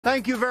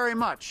Thank you very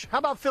much. How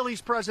about Phillies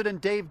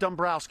president Dave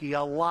Dombrowski?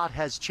 A lot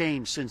has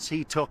changed since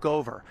he took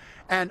over.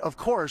 And, of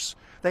course,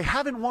 they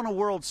haven't won a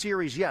World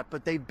Series yet,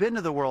 but they've been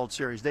to the World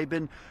Series. They've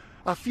been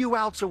a few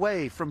outs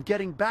away from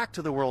getting back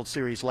to the World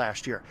Series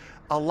last year.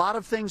 A lot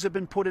of things have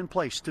been put in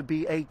place to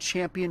be a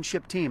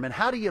championship team. And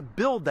how do you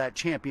build that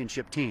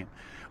championship team?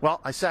 Well,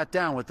 I sat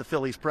down with the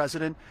Phillies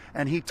president,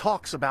 and he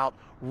talks about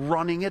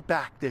running it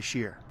back this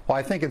year. Well,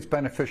 I think it's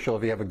beneficial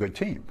if you have a good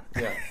team.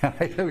 Yeah.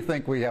 I do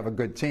think we have a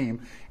good team,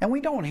 and we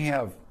don't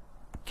have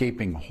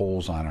gaping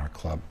holes on our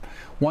club.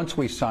 Once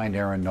we signed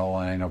Aaron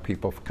Nola, and I know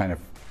people kind of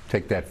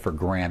take that for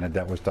granted,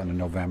 that was done in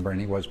November, and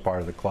he was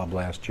part of the club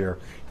last year,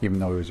 even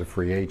though he was a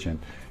free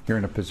agent. You're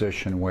in a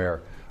position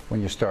where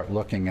when you start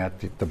looking at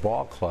the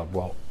ball club,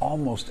 well,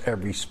 almost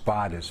every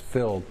spot is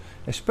filled,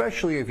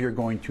 especially if you're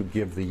going to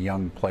give the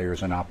young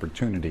players an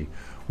opportunity,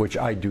 which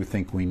I do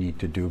think we need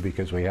to do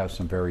because we have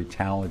some very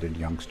talented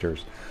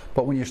youngsters.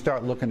 But when you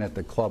start looking at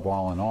the club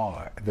all in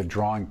all, the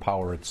drawing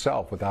power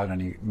itself without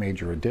any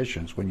major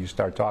additions, when you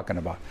start talking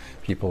about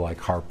people like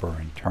Harper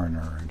and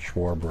Turner and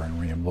Schwarber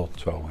and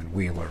Realmuto and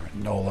Wheeler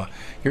and Nola,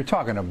 you're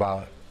talking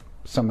about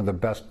some of the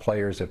best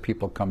players that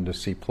people come to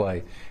see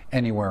play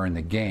anywhere in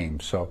the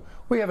game. So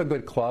we have a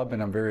good club,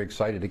 and I'm very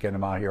excited to get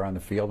them out here on the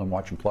field and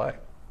watch them play.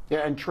 Yeah,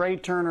 and Trey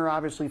Turner,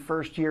 obviously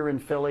first year in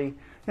Philly,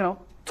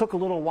 took a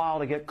little while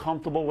to get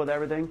comfortable with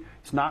everything.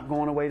 He's not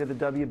going away to the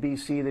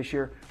WBC this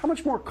year. How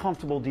much more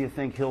comfortable do you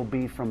think he'll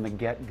be from the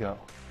get-go?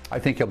 I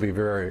think he'll be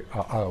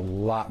a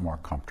lot more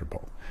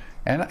comfortable.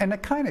 And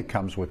it kind of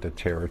comes with the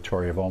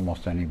territory of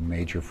almost any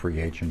major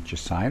free agent you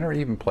sign, or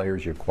even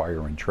players you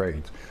acquire in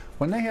trades.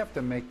 When they have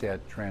to make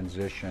that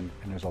transition,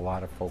 and there's a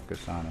lot of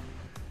focus on it,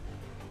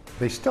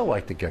 they still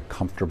like to get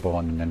comfortable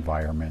in an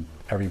environment.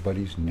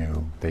 Everybody's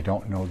new. They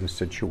don't know the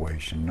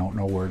situation, don't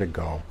know where to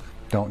go,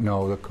 don't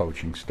know the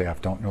coaching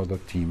staff, don't know the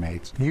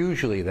teammates.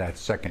 Usually that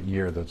second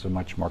year, that's a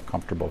much more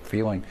comfortable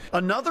feeling.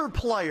 Another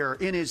player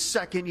in his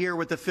second year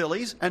with the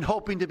Phillies and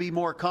hoping to be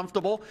more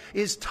comfortable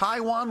is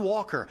Taijuan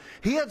Walker.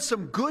 He had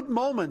some good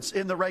moments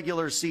in the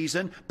regular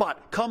season, but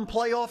come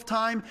playoff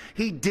time,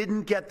 he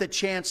didn't get the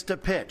chance to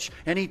pitch.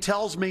 And he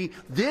tells me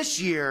this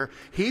year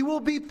he will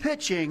be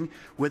pitching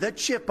with a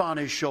chip on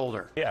his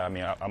shoulder. Yeah, I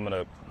mean, I'm going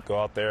to go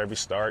out there every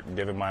start and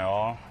give it my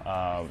all,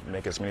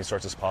 make as many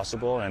starts as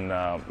possible, and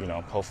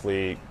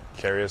hopefully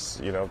carry us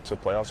to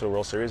playoffs to the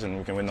World Series, and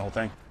we can win the whole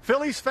thing.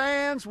 Phillies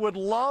fans would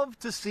love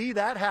to see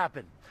that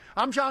happen.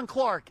 I'm John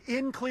Clark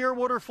in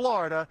Clearwater,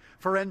 Florida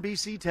for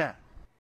NBC 10.